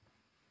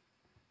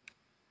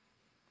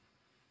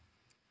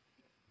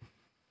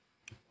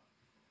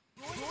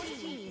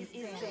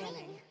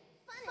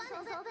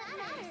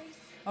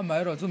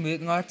mai rồi chú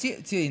mệt ngã chia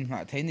in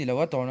hạ thấy ni là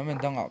quá to nó mình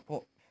đang ngạo po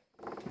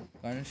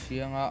cái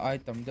xia ngã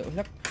item đỡ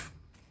lắc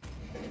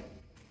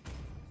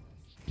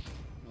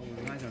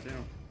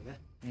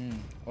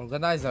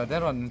organizer đấy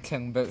rồi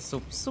khen bẹ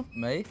sụp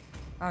mấy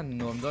anh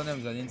nuông đó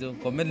em giờ nhìn chung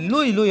có mình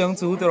lui yang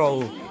chú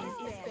rồi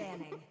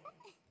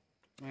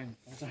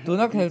tôi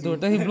nói theo tôi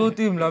thấy blue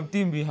team làm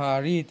team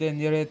Bihari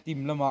tên red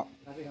team làm ạ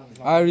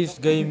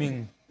Eros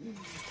Gaming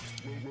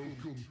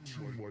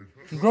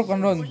group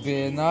anh rồi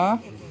về na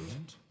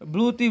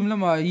blue team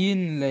lama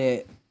yin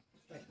le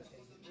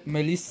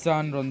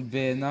Melissa ron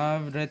bena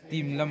red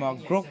team lama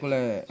grok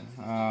le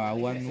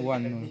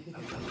 1-1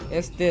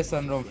 este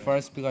san ron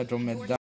first pick a dromedar